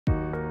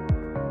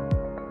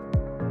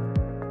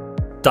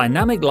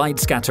Dynamic light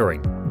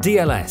scattering,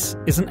 DLS,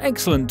 is an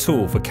excellent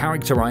tool for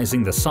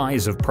characterizing the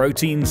size of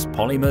proteins,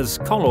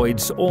 polymers,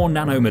 colloids, or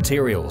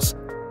nanomaterials,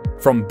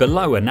 from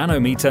below a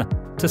nanometer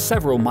to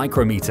several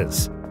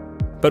micrometers.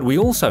 But we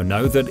also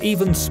know that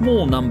even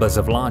small numbers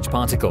of large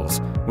particles,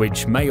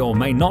 which may or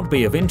may not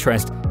be of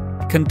interest,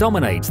 can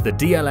dominate the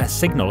DLS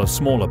signal of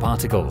smaller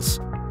particles.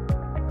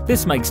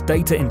 This makes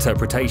data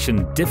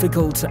interpretation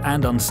difficult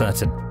and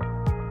uncertain.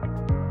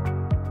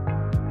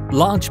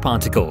 Large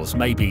particles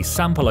may be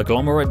sample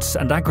agglomerates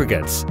and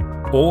aggregates,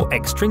 or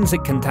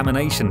extrinsic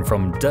contamination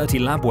from dirty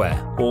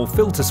labware or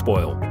filter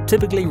spoil,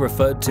 typically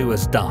referred to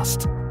as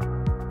dust.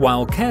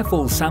 While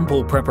careful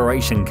sample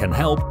preparation can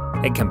help,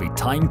 it can be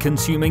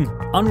time-consuming,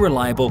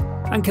 unreliable,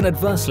 and can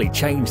adversely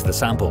change the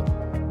sample.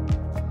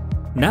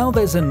 Now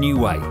there's a new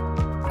way: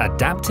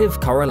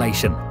 adaptive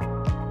correlation.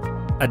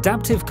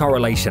 Adaptive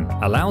correlation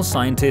allows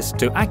scientists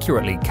to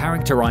accurately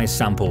characterize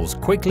samples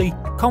quickly,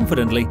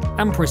 confidently,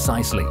 and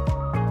precisely,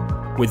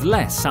 with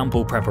less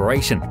sample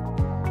preparation,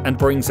 and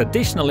brings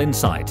additional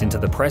insight into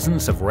the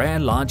presence of rare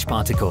large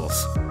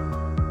particles.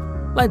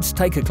 Let's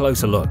take a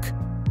closer look.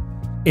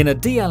 In a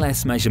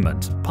DLS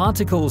measurement,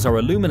 particles are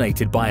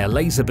illuminated by a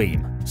laser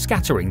beam,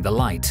 scattering the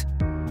light.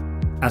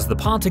 As the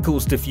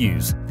particles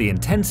diffuse, the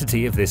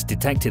intensity of this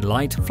detected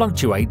light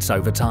fluctuates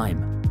over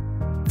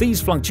time.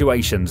 These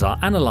fluctuations are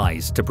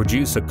analyzed to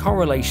produce a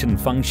correlation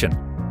function,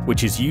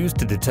 which is used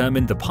to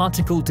determine the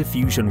particle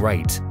diffusion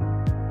rate,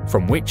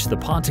 from which the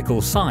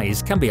particle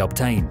size can be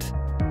obtained.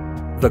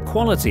 The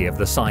quality of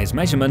the size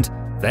measurement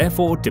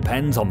therefore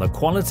depends on the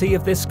quality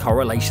of this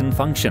correlation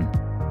function.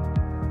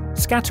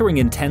 Scattering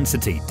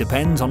intensity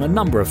depends on a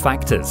number of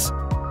factors,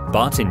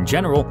 but in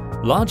general,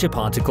 larger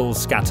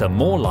particles scatter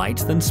more light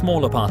than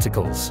smaller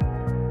particles.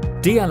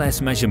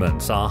 DLS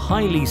measurements are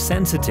highly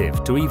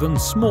sensitive to even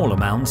small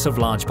amounts of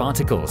large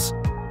particles.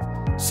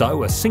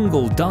 So a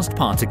single dust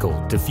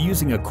particle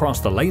diffusing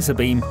across the laser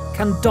beam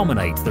can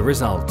dominate the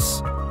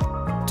results.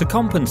 To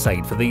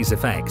compensate for these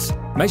effects,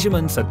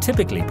 measurements are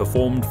typically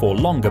performed for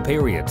longer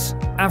periods,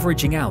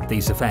 averaging out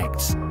these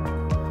effects.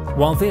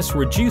 While this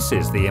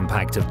reduces the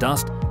impact of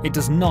dust, it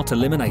does not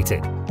eliminate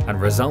it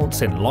and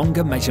results in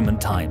longer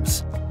measurement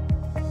times.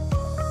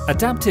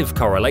 Adaptive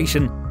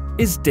correlation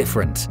is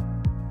different.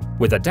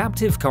 With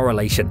adaptive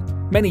correlation,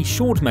 many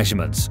short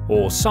measurements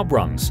or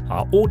subruns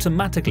are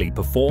automatically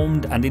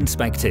performed and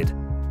inspected,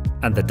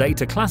 and the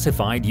data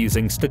classified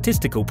using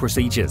statistical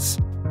procedures.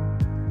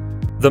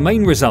 The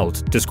main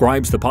result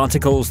describes the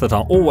particles that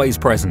are always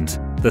present,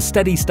 the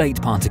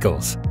steady-state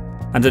particles,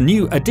 and a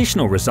new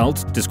additional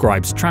result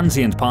describes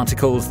transient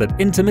particles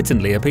that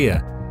intermittently appear,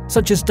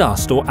 such as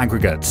dust or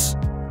aggregates.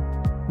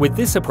 With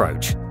this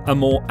approach, a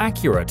more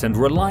accurate and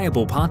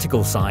reliable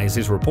particle size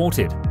is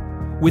reported,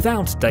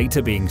 without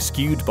data being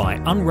skewed by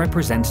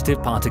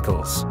unrepresentative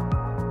particles.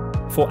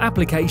 For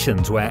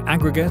applications where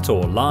aggregate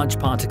or large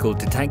particle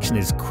detection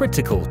is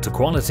critical to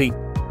quality,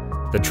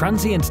 the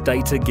transient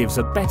data gives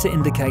a better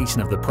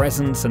indication of the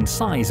presence and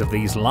size of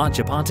these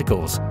larger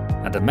particles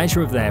and a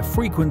measure of their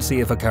frequency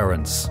of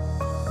occurrence.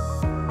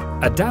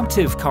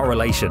 Adaptive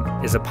correlation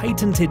is a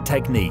patented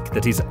technique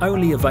that is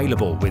only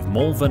available with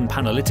Malvern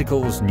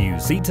Panalytical's new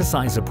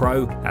Zetasizer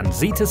Pro and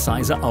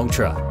Zetasizer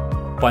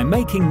Ultra. By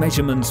making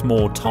measurements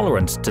more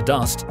tolerant to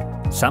dust,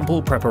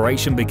 sample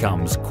preparation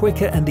becomes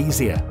quicker and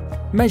easier,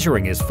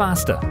 measuring is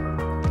faster,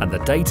 and the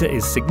data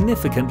is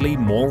significantly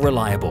more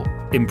reliable,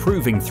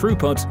 improving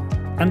throughput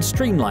and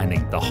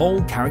streamlining the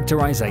whole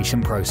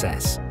characterization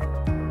process.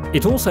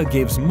 It also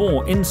gives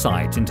more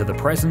insight into the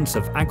presence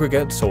of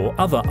aggregates or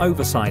other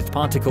oversized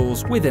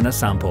particles within a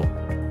sample.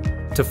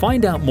 To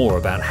find out more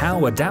about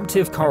how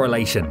adaptive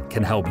correlation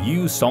can help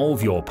you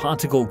solve your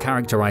particle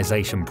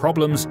characterization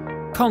problems,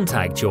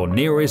 contact your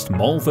nearest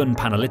Malvern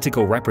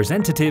Panalytical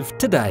representative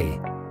today.